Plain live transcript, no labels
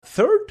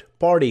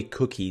Third-party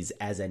cookies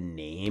as a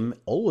name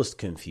always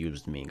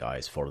confused me,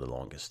 guys, for the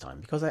longest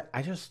time, because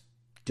I just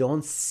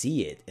don't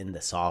see it in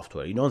the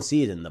software. You don't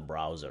see it in the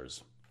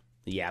browsers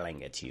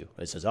yelling at you.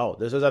 It says, oh,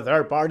 this is a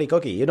third-party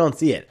cookie. You don't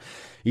see it.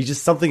 It's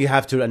just something you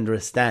have to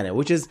understand it,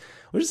 which is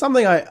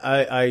something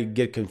I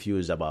get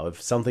confused about.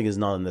 If something is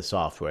not in the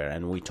software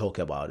and we talk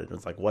about it,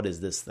 it's like, what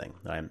is this thing?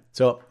 Right?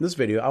 So in this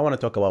video, I want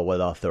to talk about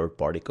what are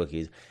third-party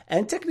cookies.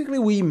 And technically,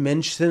 we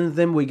mention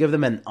them. We give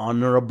them an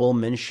honorable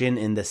mention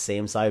in the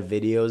same side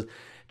videos.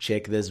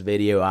 Check this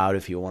video out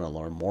if you want to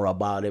learn more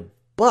about it.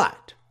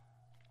 But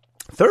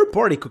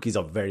third-party cookies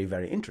are very,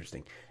 very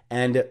interesting.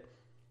 And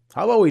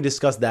how about we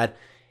discuss that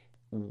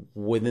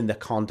within the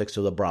context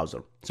of the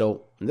browser?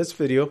 So in this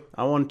video,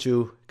 I want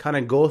to kind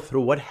of go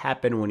through what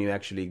happened when you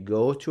actually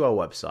go to a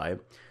website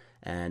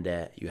and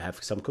you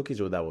have some cookies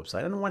with that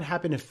website, and what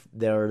happened if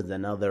there's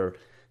another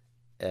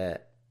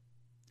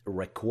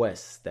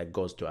request that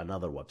goes to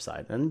another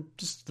website, and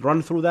just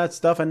run through that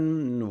stuff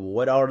and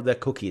what are the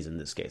cookies in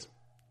this case.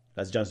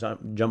 Let's just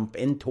jump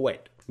into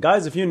it.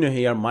 Guys, if you're new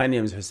here, my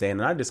name is Hussein,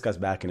 and I discuss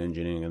backend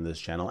engineering on this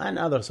channel and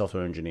other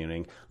software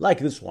engineering, like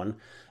this one,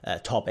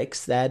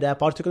 topics that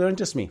particularly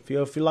interest me.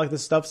 If you like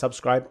this stuff,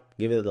 subscribe,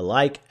 give it a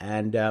like,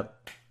 and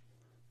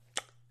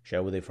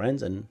share with your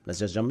friends, and let's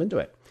just jump into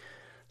it.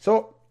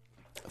 So,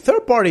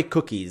 third-party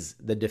cookies,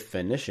 the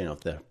definition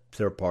of the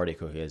third-party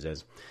cookies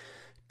is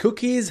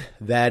cookies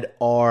that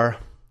are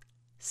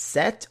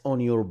set on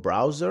your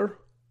browser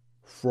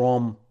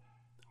from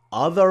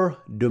other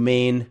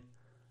domain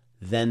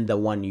than the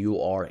one you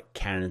are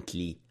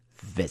currently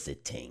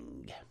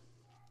visiting.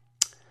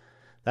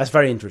 That's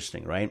very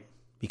interesting, right?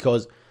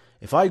 Because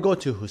if I go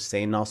to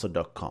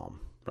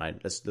HusseinNasser.com,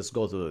 right? Let's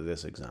go through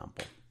this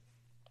example.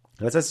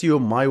 Let's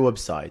assume my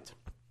website,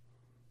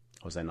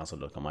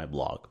 HusseinNasser.com, my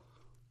blog.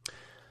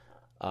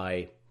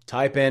 I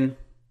type in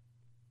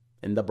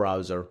the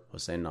browser,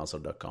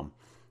 HusseinNasser.com,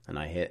 and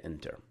I hit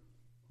enter.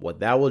 What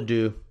that will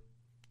do,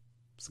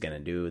 it's going to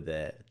do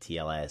the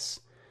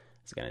TLS.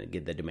 It's going to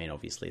get the domain,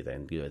 obviously,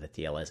 then do the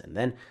TLS, and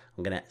then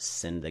I'm going to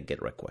send the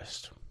GET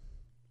request.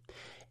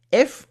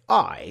 If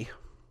I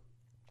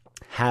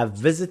have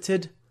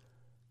visited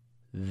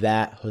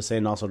that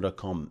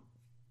HusseinNasser.com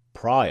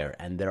prior,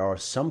 and there are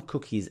some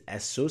cookies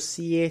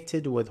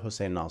associated with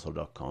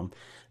HusseinNasser.com,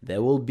 they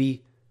will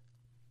be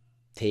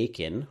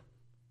taken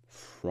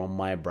from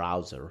my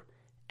browser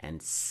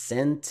and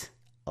sent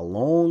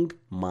along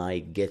my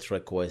GET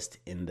request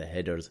in the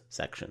headers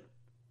section.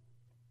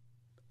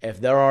 If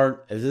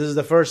this is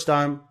the first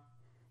time,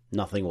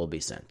 nothing will be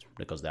sent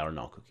because there are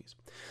no cookies.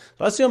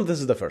 So assume this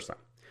is the first time.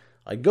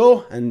 I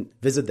go and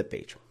visit the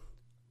page.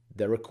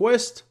 The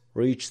request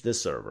reached the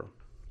server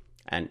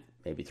and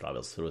maybe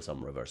travels through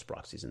some reverse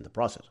proxies in the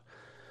process.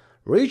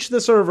 Reach the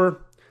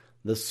server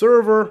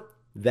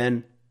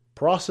then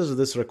processes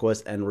this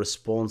request and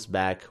responds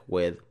back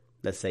with,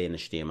 let's say, an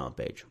HTML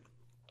page.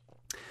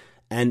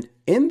 And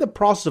in the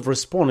process of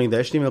responding, the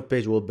HTML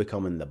page will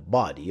become in the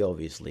body,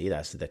 obviously,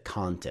 that's the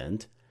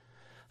content.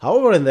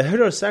 However, in the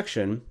header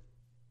section,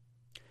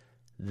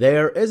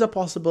 there is a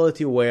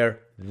possibility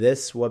where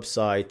this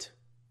website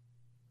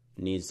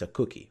needs a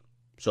cookie.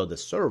 So the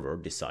server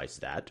decides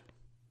that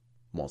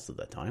most of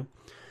the time.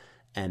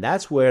 And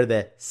that's where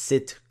the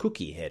set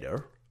cookie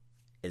header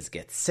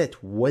gets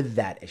set with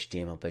that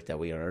HTML page that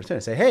we are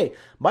understanding. Say, hey,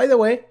 by the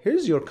way,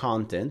 here's your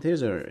content.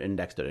 Here's your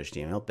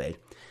index.html page.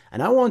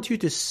 And I want you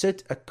to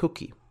set a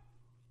cookie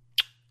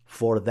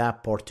for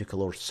that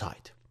particular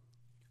site.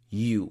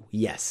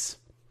 Yes.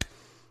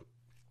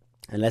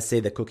 And let's say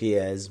the cookie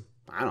is,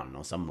 I don't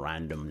know, some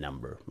random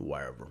number,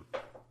 wherever,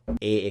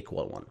 a =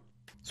 1.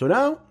 So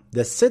now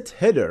the set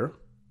header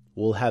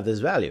will have this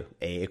value,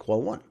 a =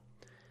 1.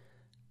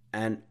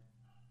 And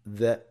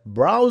the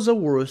browser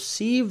will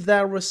receive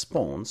that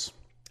response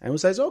and will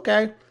say,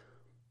 okay,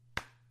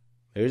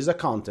 here's the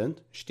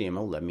content,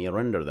 HTML, let me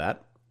render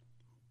that.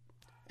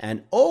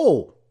 And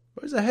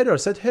where's the header,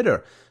 set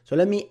header. So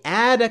let me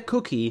add a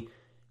cookie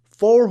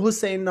for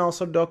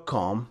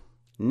HusseinNasser.com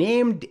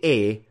named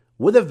A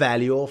with a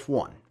value of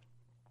 1.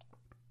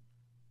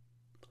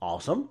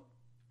 Awesome.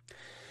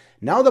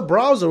 Now the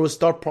browser will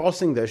start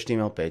processing the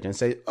HTML page and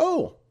say,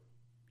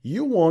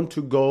 you want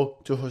to go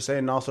to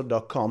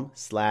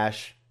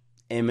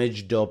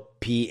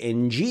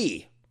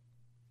HusseinNasser.com/image.png.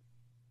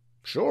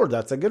 Sure,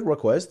 that's a GET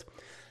request.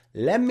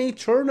 Let me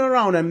turn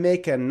around and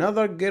make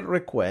another GET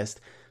request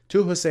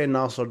to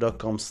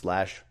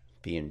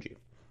HusseinNasser.com/png.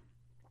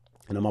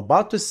 And I'm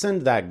about to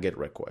send that GET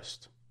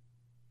request.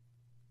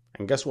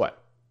 And guess what?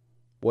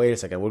 Wait a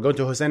second, we're going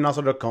to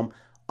HusseinNasser.com.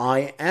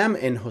 I am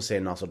in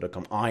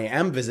HusseinNasser.com. I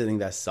am visiting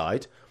that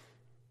site.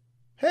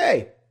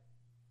 Hey,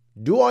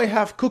 do I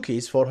have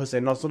cookies for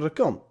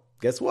HusseinNasser.com?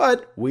 Guess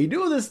what? We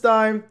do this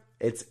time.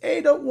 It's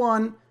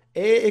a.1,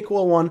 a =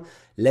 1.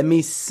 Let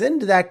me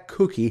send that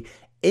cookie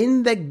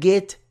in the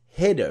GET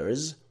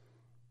headers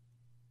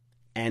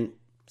and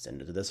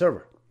send it to the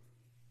server.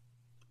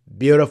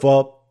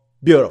 Beautiful.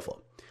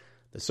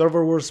 The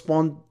server will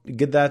respond,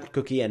 get that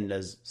cookie, and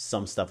does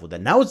some stuff with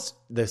it. Now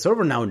the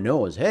server now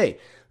knows, hey,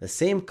 the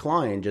same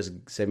client just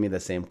sent me the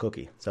same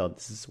cookie. So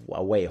this is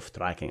a way of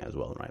tracking as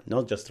well, right?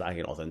 Not just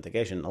tracking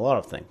authentication, a lot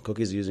of things.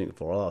 Cookies using it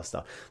for a lot of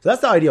stuff. So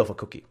that's the idea of a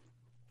cookie.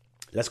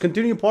 Let's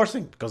continue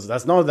parsing because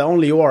that's not the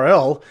only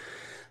URL.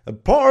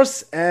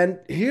 Parse, and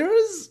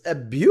here's a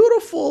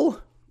beautiful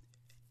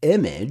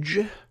image.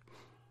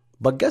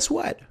 But guess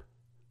what?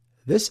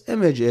 This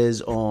image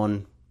is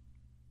on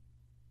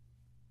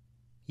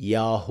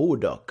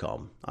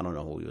yahoo.com. I don't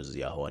know who uses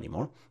Yahoo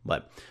anymore,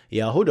 but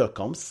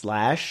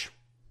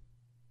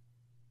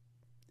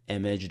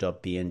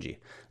yahoo.com/image.png.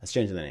 Let's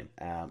change the name.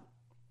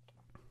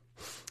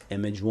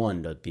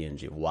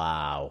 Image1.png.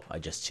 Wow, I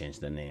just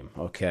changed the name.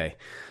 Okay.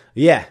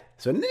 Yeah,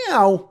 so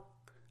now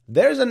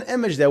there's an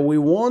image that we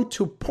want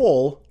to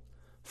pull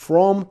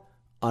from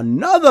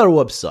another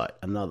website.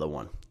 Another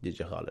one, did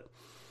you call it?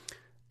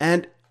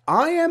 And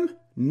I am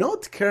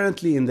not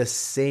currently in the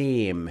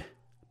same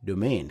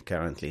domain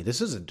currently.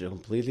 This is a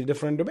completely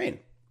different domain.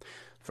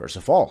 First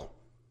of all,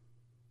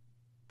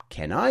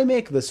 can I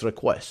make this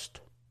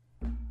request?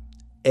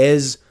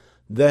 Is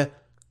the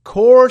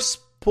course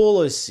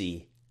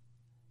policy,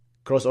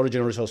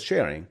 cross-origin resource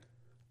sharing,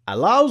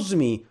 allows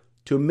me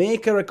to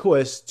make a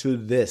request to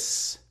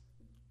this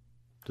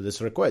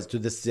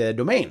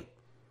domain.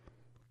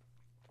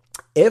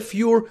 If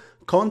your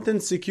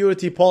content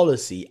security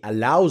policy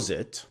allows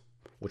it,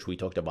 which we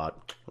talked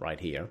about right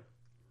here,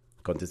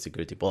 content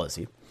security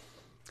policy,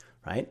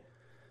 right?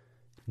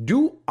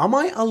 Am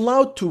I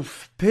allowed to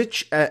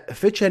fetch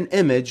an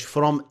image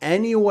from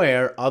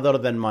anywhere other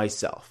than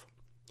myself?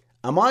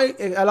 Am I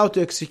allowed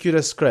to execute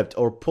a script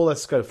or pull a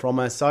script from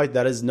a site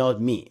that is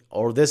not me,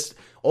 or this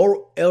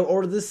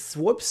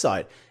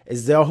website?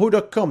 Is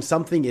Yahoo.com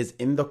something is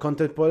in the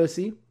content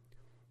policy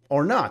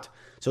or not?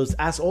 So let's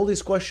ask all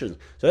these questions.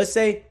 So let's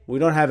say we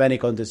don't have any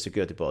content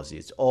security policy.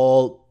 It's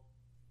all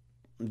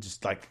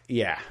just like,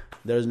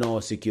 there's no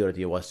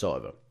security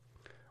whatsoever.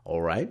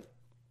 All right.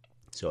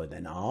 So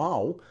then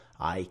now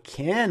I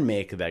can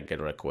make that GET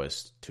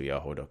request to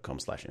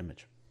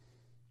yahoo.com/image.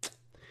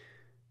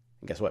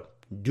 Guess what?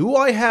 Do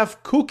I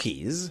have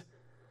cookies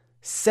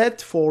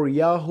set for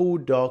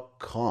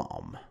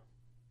yahoo.com?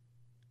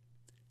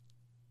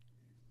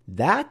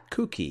 That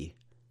cookie,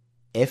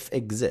 if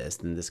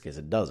exists, in this case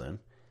it doesn't,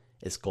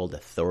 is called a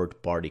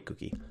third-party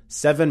cookie.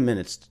 7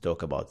 minutes to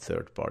talk about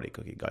third-party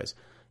cookie, guys.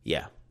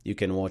 Yeah, you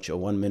can watch a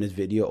 1 minute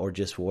video or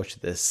just watch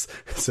this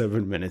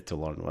 7 minutes to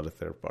learn what a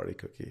third-party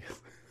cookie is.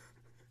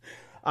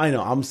 I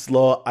know, I'm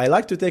slow. I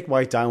like to take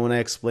my time when I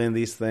explain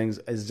these things.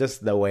 It's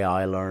just the way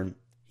I learn.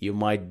 You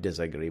might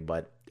disagree,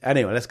 but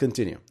anyway, let's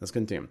continue.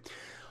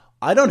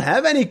 I don't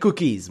have any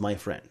cookies, my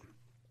friend.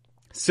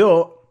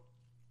 So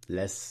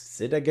let's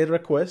set a GET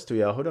request to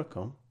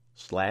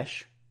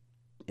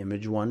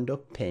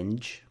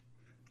yahoo.com/image1.png.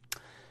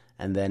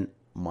 And then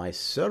my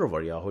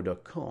server,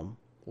 yahoo.com,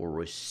 will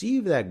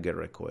receive that GET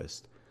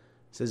request.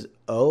 It says,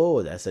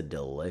 oh, that's a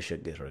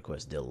delicious GET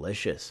request.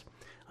 Delicious.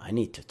 I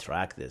need to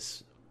track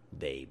this,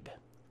 babe,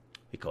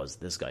 because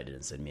this guy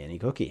didn't send me any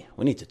cookie.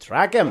 We need to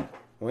track him.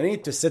 We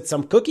need to set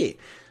some cookie.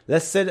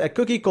 Let's set a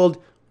cookie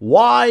called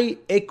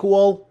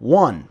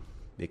y=1,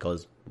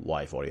 because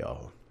Y for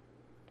Yahoo.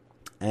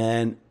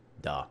 And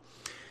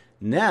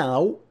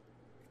now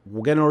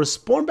we're going to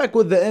respond back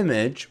with the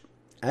image.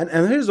 And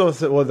here's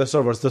what the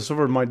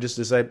server might just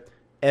decide,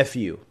 F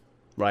you,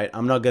 right?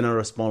 I'm not going to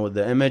respond with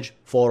the image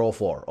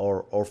 404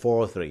 or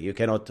 403. You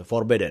cannot,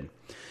 forbidden.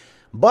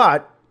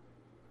 But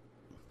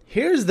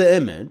here's the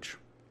image.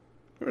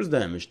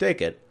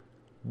 Take it.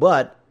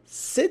 But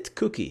set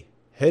cookie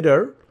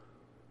header.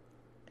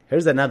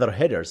 Here's another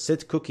header.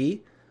 Set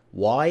cookie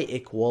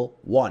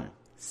y=1.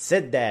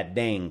 Set that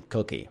dang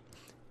cookie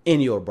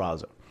in your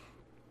browser.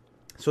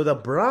 So the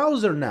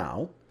browser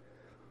now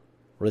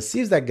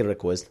receives that GET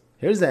request.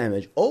 Here's the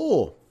image.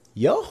 Oh,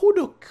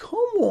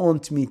 Yahoo.com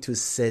wants me to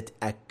set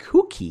a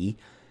cookie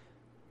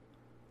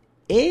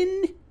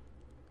in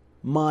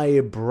my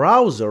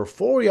browser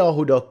for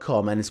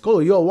Yahoo.com, and it's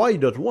called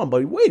y.1.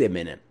 But wait a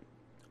minute.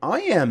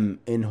 I am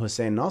in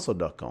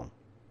HusseinNasser.com.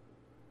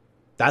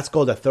 That's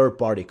called a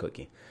third-party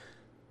cookie.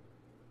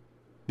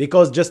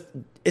 Because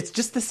it's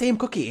just the same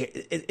cookie.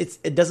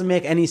 It doesn't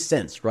make any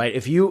sense, right?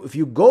 If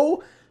you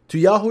go to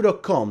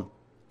Yahoo.com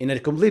in a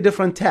completely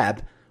different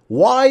tab,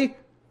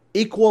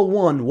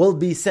 y=1 will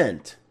be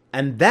sent.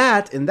 And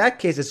that, in that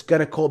case, it's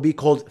going to be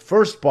called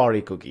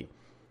first-party cookie.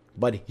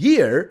 But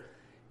here,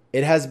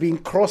 it has been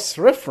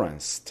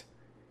cross-referenced,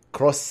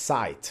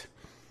 cross-site.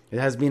 It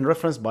has been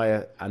referenced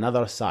by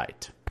another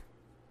site.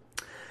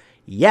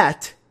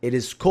 Yet, it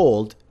is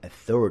called a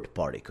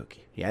third-party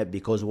cookie. Yeah,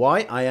 because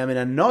why? I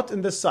am not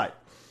in the site.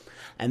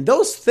 And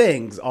those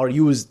things are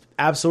used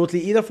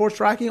absolutely either for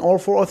tracking or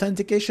for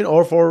authentication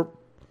or for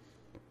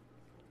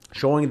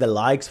showing the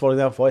likes, for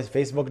example,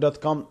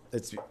 Facebook.com.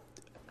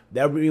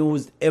 They're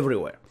used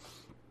everywhere.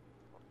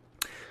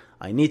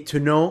 I need to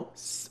know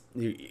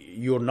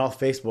you're not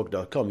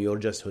Facebook.com. You're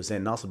just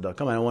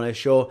HusseinNasser.com. And I want to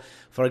show,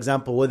 for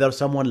example, whether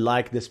someone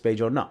liked this page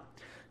or not.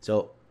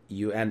 So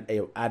you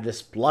add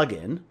this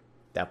plugin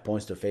that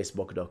points to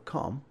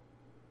Facebook.com,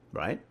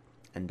 right?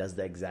 and does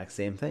the exact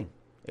same thing.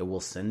 It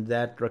will send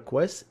that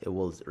request, it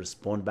will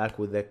respond back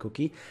with that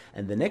cookie,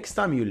 and the next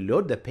time you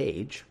load the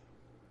page,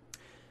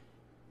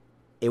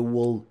 it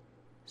will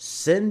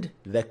send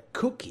the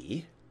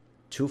cookie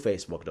to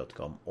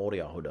facebook.com or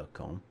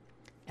yahoo.com,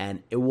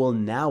 and it will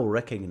now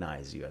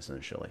recognize you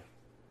essentially.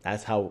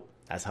 That's how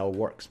it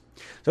works.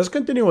 So let's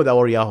continue with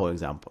our Yahoo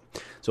example.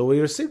 So we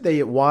received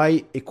the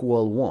y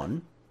equal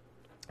 1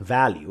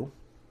 value,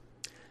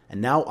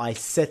 and now I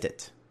set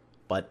it,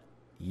 but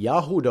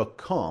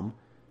yahoo.com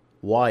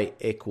y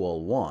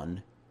equal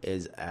 1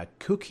 is a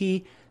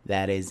cookie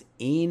that is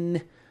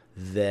in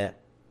the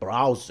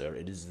browser.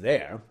 It is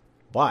there,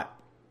 but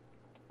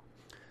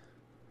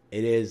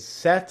it is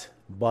set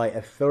by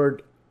a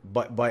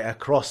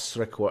cross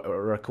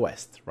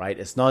request, right?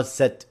 It's not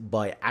set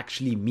by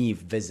actually me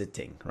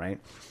visiting, right?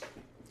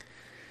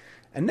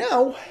 And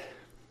now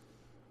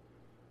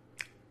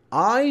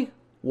I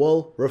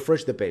will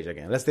refresh the page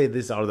again. Let's say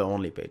these are the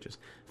only pages.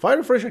 If I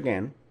refresh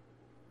again,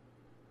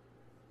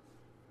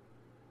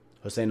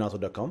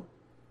 HusseinNasser.com,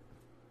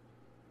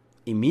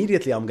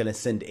 immediately I'm going to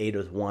send a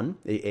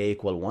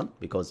equal 1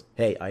 because,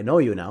 hey, I know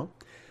you now.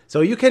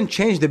 So you can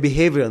change the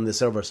behavior on the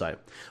server side.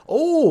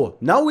 Oh,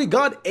 now we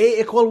got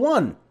a equal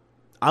 1.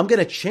 I'm going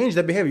to change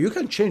the behavior. You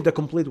can change the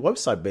complete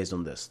website based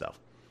on this stuff.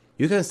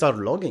 You can start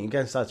logging. You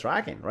can start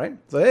tracking, right?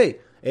 So, hey,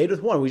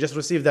 8.1, we just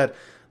received that.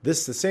 The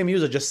same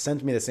user just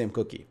sent me the same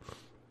cookie.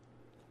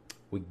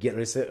 We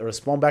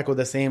respond back with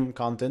the same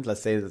content.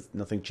 Let's say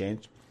nothing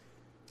changed.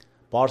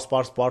 Parse.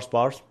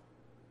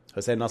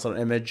 Hussein Nasser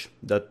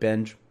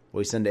image.png.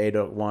 We send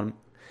 8.1.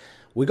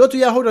 We go to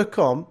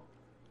yahoo.com.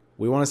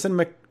 We want to send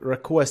a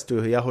request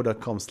to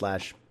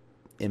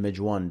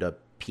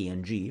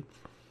yahoo.com/image1.png.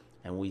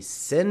 And we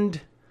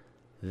send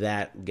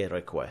that get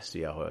request to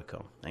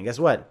yahoo.com. And guess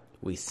what?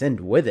 We send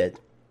with it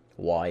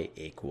y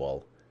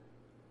equal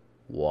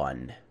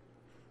 1.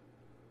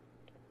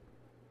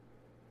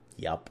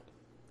 Yup.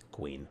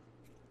 Queen.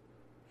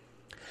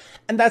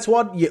 And that's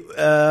what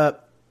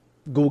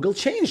Google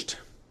changed.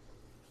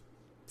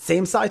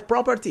 Same site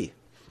property.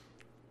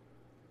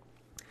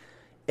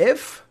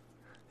 If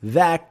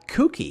that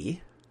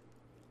cookie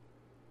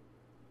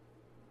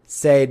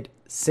said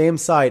same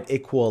site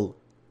equal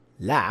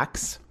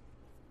lax,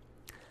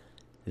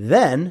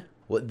 then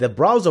the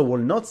browser will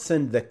not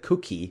send the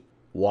cookie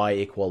y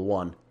equal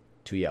 1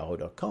 to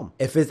yahoo.com.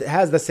 If it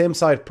has the same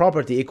site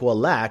property equal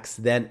lax,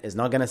 then it's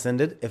not going to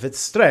send it. If it's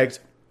strict,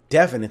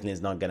 definitely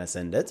is not going to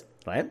send it,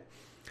 right?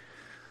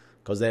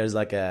 Because there's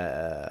like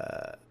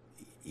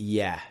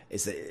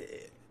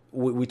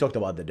we talked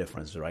about the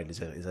difference, right?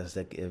 It's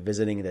like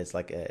visiting that's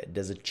like,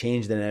 does it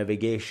change the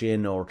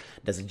navigation or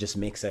does it just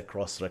makes a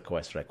cross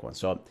request?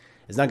 So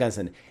it's not going to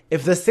send it.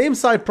 If the same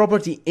site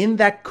property in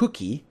that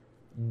cookie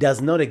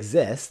does not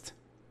exist,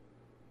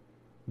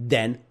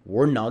 then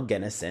we're not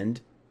going to send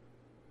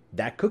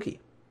that cookie.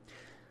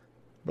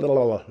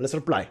 Let's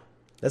reply.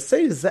 Let's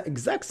say the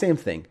exact same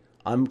thing.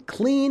 I'm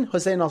clean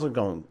Hussein Nasser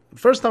going.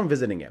 First time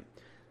visiting it.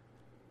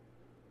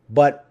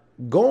 But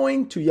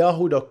going to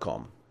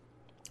yahoo.com,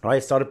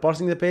 right? Started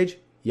parsing the page.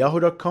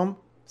 Yahoo.com,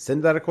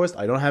 send that request.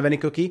 I don't have any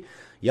cookie.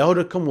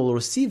 Yahoo.com will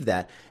receive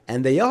that.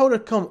 And the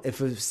Yahoo.com, if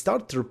we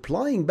start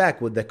replying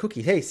back with the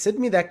cookie, hey, send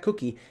me that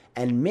cookie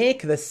and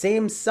make the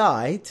same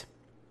site,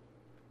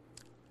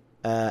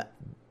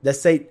 let's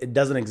say it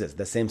doesn't exist,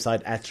 the same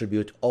site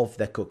attribute of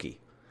the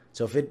cookie.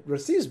 So if it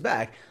receives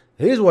back,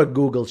 here's what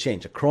Google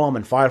changed. Chrome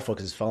and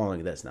Firefox is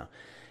following this now.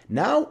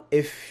 Now,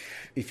 if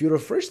you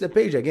refresh the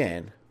page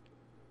again,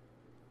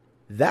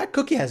 that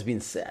cookie has been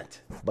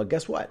set. But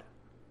guess what?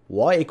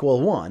 Y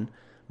equal 1,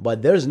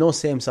 but there's no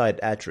same site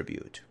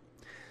attribute.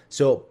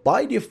 So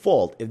by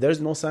default, if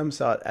there's no same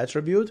site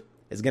attribute,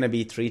 it's going to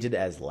be treated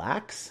as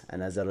lax,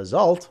 and as a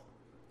result,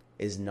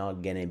 is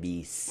not going to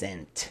be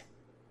sent.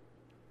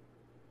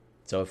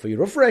 So if you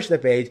refresh the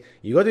page,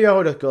 you go to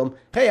yahoo.com,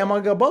 hey, I'm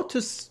about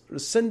to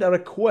send a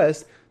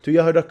request to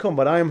yahoo.com,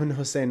 but I am in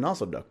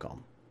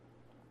HusseinNasser.com.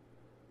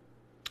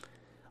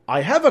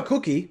 I have a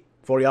cookie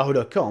for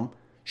yahoo.com.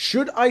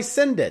 Should I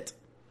send it?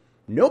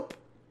 Nope.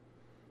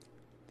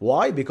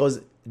 Why? Because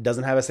it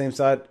doesn't have a same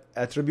site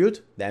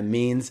attribute. That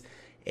means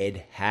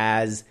it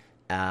has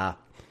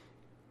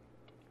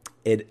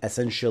it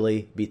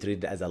essentially be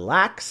treated as a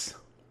lax,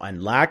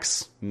 and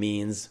lax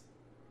means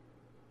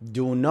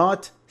do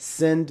not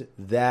send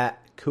the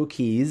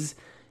cookies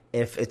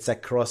if it's a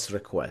cross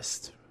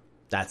request.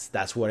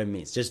 That's what it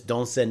means. Just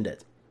don't send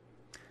it.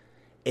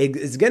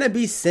 It's going to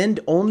be sent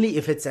only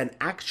if it's an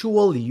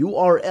actual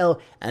URL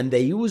and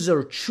the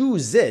user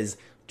chooses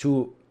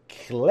to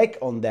click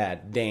on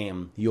that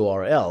damn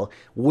URL,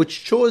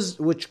 which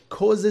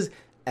causes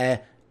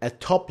a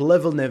top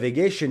level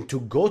navigation to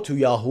go to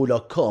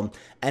yahoo.com.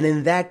 And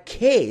in that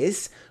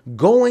case,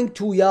 going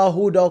to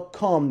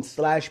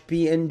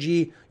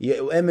yahoo.com/png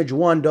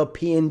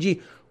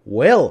image1.png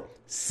will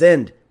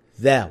send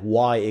the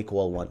y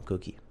equal 1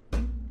 cookie.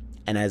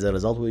 And as a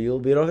result, we will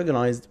be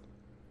recognized.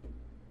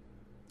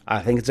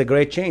 I think it's a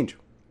great change.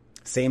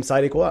 Same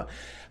site equal.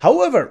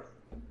 However,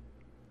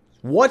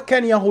 What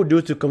can Yahoo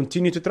do to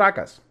continue to track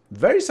us?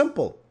 Very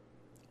simple.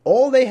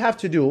 All they have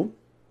to do,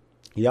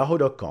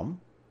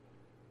 yahoo.com,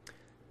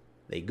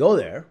 they go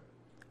there,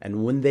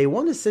 and when they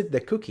want to set the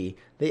cookie,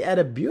 they add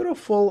a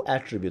beautiful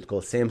attribute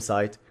called same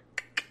site,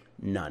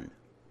 none.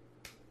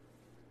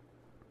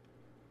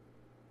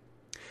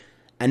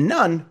 And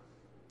none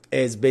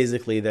is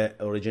basically the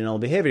original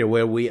behavior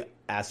where we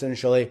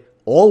essentially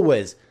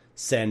always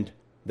send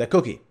the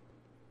cookie,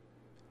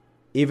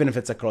 even if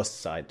it's a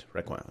cross-site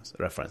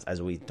reference,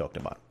 as we talked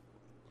about.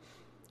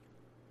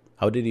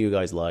 How did you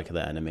guys like the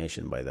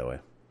animation, by the way?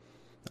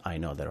 I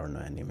know there are no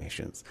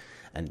animations,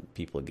 and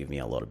people give me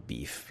a lot of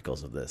beef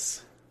because of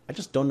this. I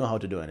just don't know how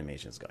to do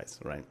animations, guys,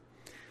 right?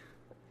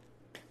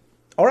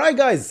 All right,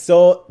 guys,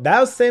 so that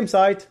was same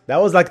site.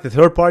 That was like the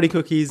third-party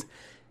cookies.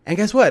 And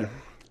guess what?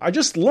 I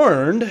just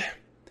learned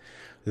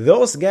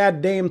those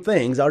goddamn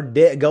things are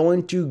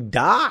going to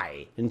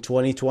die in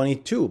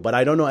 2022, but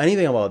I don't know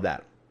anything about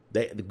that.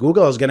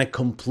 Google is going to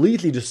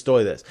completely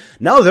destroy this.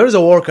 Now there's a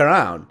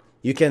workaround.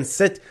 You can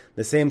set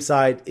the same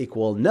site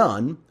equal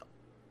none.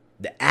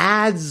 The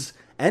ads,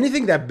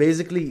 anything that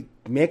basically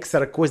makes a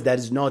request that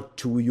is not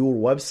to your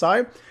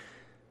website.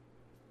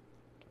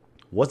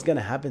 What's going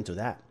to happen to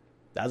that?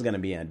 That's going to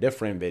be in a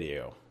different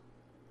video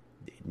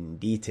in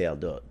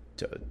detail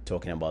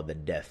talking about the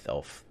death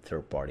of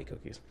third-party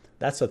cookies.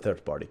 That's a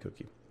third-party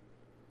cookie.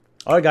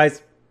 All right,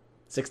 guys.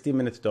 60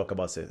 minutes to talk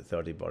about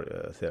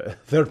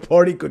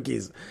third-party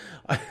cookies.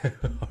 All right.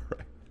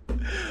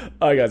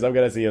 All right, guys. I'm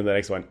going to see you in the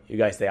next one. You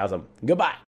guys stay awesome. Goodbye.